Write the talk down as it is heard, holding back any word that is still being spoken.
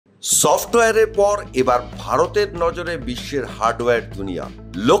সফটওয়্যারের পর এবার ভারতের নজরে বিশ্বের হার্ডওয়্যার দুনিয়া।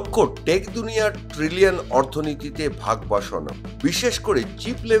 লক্ষ্য টেক দুনিয়ার ট্রিলিয়ন অর্থনীতিতে ভাগ বসানো, বিশেষ করে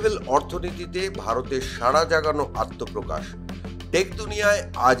চিপ লেভেল অর্থনীতিতে ভারতের সাড়া জাগানো আত্মপ্রকাশ। টেক দুনিয়ায়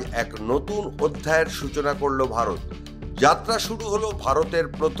আজ এক নতুন অধ্যায়ের সূচনা করল ভারত। যাত্রা শুরু হলো ভারতের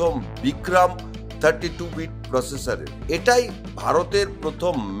প্রথম বিক্রম 32-বিট প্রসেসরের। এটাই ভারতের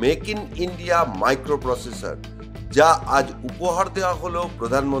প্রথম make in India micro processor, যা আজ উপহার দেওয়া হলো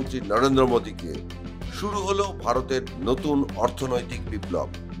প্রধানমন্ত্রী নরেন্দ্র মোদীকে। শুরু হলো ভারতের নতুন অর্থনৈতিক বিপ্লব।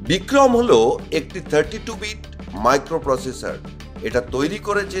 বিক্রম হলো একটি 32-বিট মাইক্রো প্রসেসর। এটা তৈরি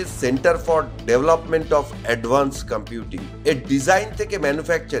করেছে centre for development of advance computing. এর ডিজাইন থেকে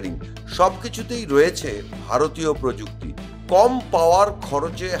ম্যানুফ্যাকচারিং সবকিছুতেই রয়েছে ভারতীয় প্রযুক্তি। কম পাওয়ার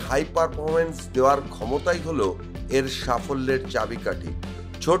খরচে হাই পারফরমেন্স দেওয়ার ক্ষমতাই হলো এর সাফল্যের চাবিকাঠি।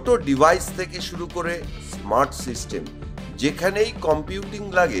 ছোট ডিভাইস থেকে শুরু করে স্মার্ট সিস্টেম, যেখানেই কম্পিউটিং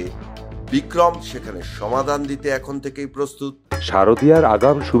লাগে বিক্রম সেখানে সমাধান দিতে এখন থেকেই প্রস্তুত। শারদীয়ার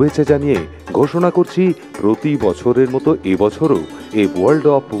আগাম শুভেচ্ছা জানিয়ে ঘোষণা করছি, প্রতি বছরের মতো এবছরও এই ওয়ার্ল্ড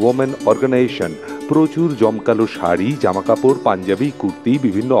অফ ওমেন অর্গানাইজেশন প্রচুর জমকালো শাড়ি, জামাকাপড়, পাঞ্জাবি, কুর্তি,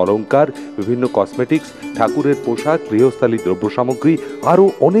 বিভিন্ন অলংকার, বিভিন্ন কসমেটিক্স, ঠাকুরের পোশাক, গৃহস্থালী দ্রব্য সামগ্রী আরও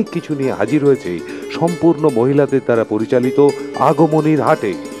অনেক কিছু নিয়ে হাজির হয়েছে সম্পূর্ণ মহিলাদের দ্বারা পরিচালিত আগমনীর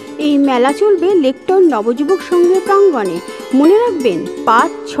হাটে। এই মেলা চলবে লেকটন নবযুবক সংঘের প্রাঙ্গণে। মনে রাখবেন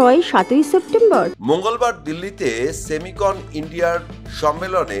 5, 6, 7 সেপ্টেম্বর। মঙ্গলবার দিল্লিতে সেমিকন ইন্ডিয়ার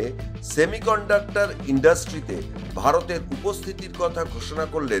সম্মেলনে সেমিকন্ডাক্টর ইন্ডাস্ট্রিতে ভারতের উপস্থিতির কথা ঘোষণা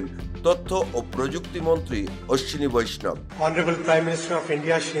করলেন তথ্য ও প্রযুক্তি মন্ত্রী অশ্বিনী বৈষ্ণব। Honourable prime minister of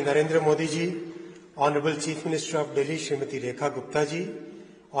India Shri Narendra Modi G, honourable chief minister of Delhi Shrimati Rekha Gupta G,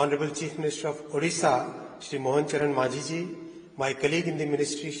 honourable chief minister of Odisha Shri মোহন চরণ মাঝি জি, my colleague in the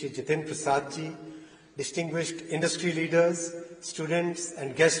ministry, Shri Jiten Prasad ji, distinguished industry leaders, students and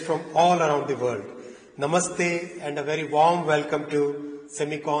guests from all around the world. Namaste and a very warm welcome to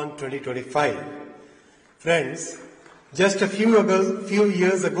Semicon 2025. Friends, just a few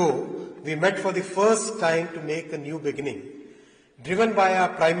years ago, we met for the first time to make a new beginning. Driven by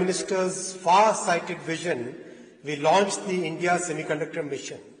our Prime Minister's far-sighted vision, we launched the India Semiconductor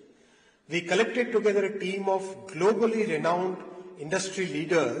Mission. We collected together a team of globally renowned industry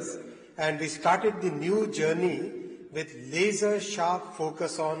leaders, and we started the new journey with laser-sharp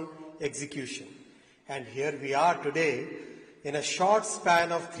focus on execution. And here we are today. In a short span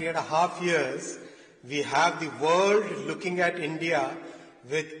of 3.5 years, we have the world looking at India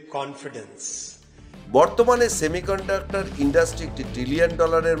with confidence. বর্তমানে semiconductor industry একটি $1 trillion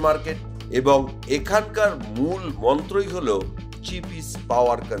market, এবং এখানকার মূল মন্ত্রই হলো chip is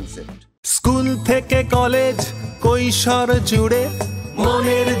power concept. School থেকে college কৈশোর জুড়ে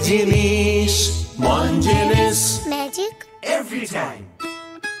মনের জিনিস, মন জিনিস, ম্যাজিক এভরি টাইম।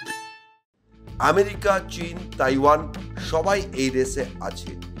 আমেরিকা, চীন, তাইওয়ান সবাই এই রেসে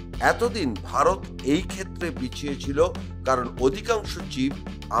আছে। এতদিন ভারত এই ক্ষেত্রে পিছিয়ে ছিল, কারণ অধিকাংশ চিপ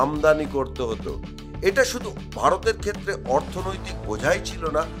আমদানি করতে হতো। এটা শুধু ভারতের ক্ষেত্রে অর্থনৈতিক বোঝাই ছিল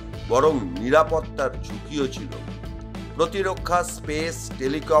না, বরং নিরাপত্তার ঝুঁকিও ছিল। প্রতিরক্ষা, স্পেস,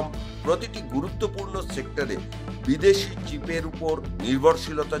 টেলিকম প্রতিটি গুরুত্বপূর্ণ সেক্টরে বিদেশি চিপের উপর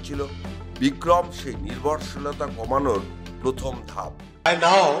নির্ভরশীলতা ছিল। বিক্রম সেই নির্ভরশীলতা কমানোর প্রথম ধাপ। By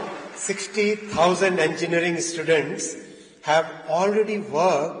now, 60,000 engineering students have already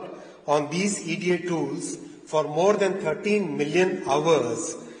worked on these EDA tools for more than 13 million hours,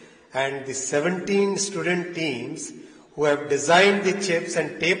 and the 17 student teams who have designed the chips and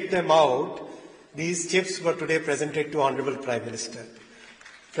taped them out, these chips were today presented to Honorable Prime Minister.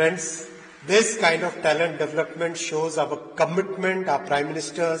 Friends, this kind of talent development shows our commitment, our Prime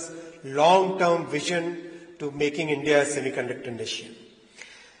Minister's long-term vision to making India a semiconductor nation.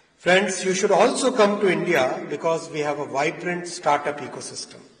 Friends, you should also come to India because we have a vibrant startup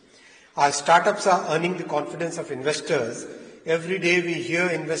ecosystem. Our startups are earning the confidence of investors. Every day we hear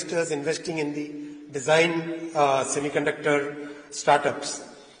investors investing in the design semiconductor startups.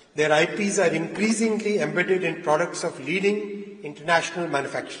 Their IPs are increasingly embedded in products of leading international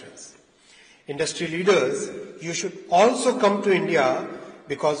manufacturers. Industry leaders, you should also come to India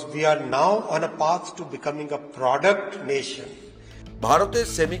because we are now on a path to becoming a product nation. ভারতের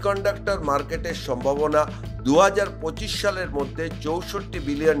semiconductor মার্কেটের সম্ভাবনা 2025 সালের মধ্যে $64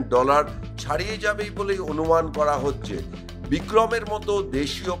 billion ছাড়িয়ে যাবেই বলেই অনুমান করা হচ্ছে। বিক্রমের মতো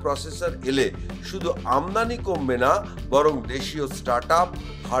দেশীয় প্রসেসর এলে শুধু আমদানি কমবে না, বরং দেশীয় স্টার্টআপ,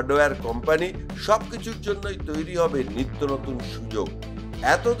 হার্ডওয়্যার কোম্পানি সবকিছুর জন্যই তৈরি হবে নিত্য নতুন সুযোগ।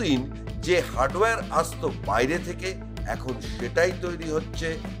 এতদিন যে হার্ডওয়্যার আসতো বাইরে থেকে, এখন সেটাই তৈরি হচ্ছে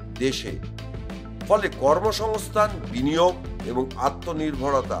দেশে। ফলে কর্মসংস্থান, বিনিয়োগ এবং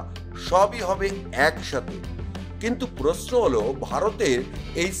আত্মনির্ভরতা সবই হবে একসাথে। কিন্তু প্রশ্ন হলো, ভারতের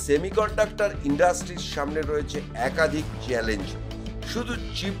এই সেমিকন্ডাক্টর ইন্ডাস্ট্রির সামনে রয়েছে একাধিক চ্যালেঞ্জ। শুধু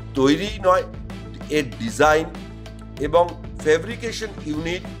চিপ তৈরিই নয়, এর ডিজাইন এবং ফেব্রিকেশন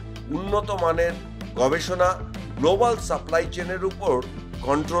ইউনিট, উন্নত মানের গবেষণা, গ্লোবাল সাপ্লাই চেনের উপর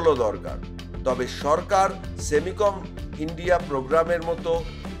কন্ট্রোলও দরকার। তবে সরকার সেমিকন ইন্ডিয়া প্রোগ্রামের মতো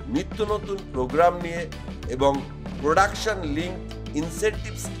নিত্য নতুন প্রোগ্রাম নিয়ে এবং প্রোডাকশন লিঙ্ক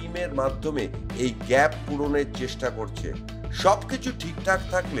ইনসেন্টিভ স্কিমের মাধ্যমে এই গ্যাপ পূরণের চেষ্টা করছে। সবকিছু ঠিকঠাক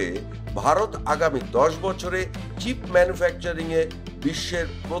থাকলে ভারত আগামী 10 বছরে চিপ ম্যানুফ্যাকচারিংয়ে বিশ্বের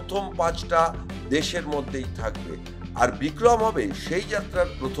প্রথম 5টা দেশের মধ্যেই থাকবে। আর বিক্রম হবে সেই যাত্রার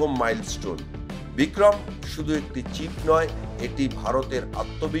প্রথম মাইলস্টোন। বিক্রম শুধু একটি চিপ নয়, এটি ভারতের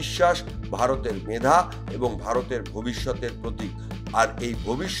আত্মবিশ্বাস, ভারতের মেধা এবং ভারতের ভবিষ্যতের প্রতীক। আর এই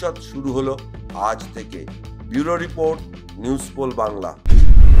ভবিষ্যৎ শুরু হলো আজ থেকে। Bureau report, news pole Bangla.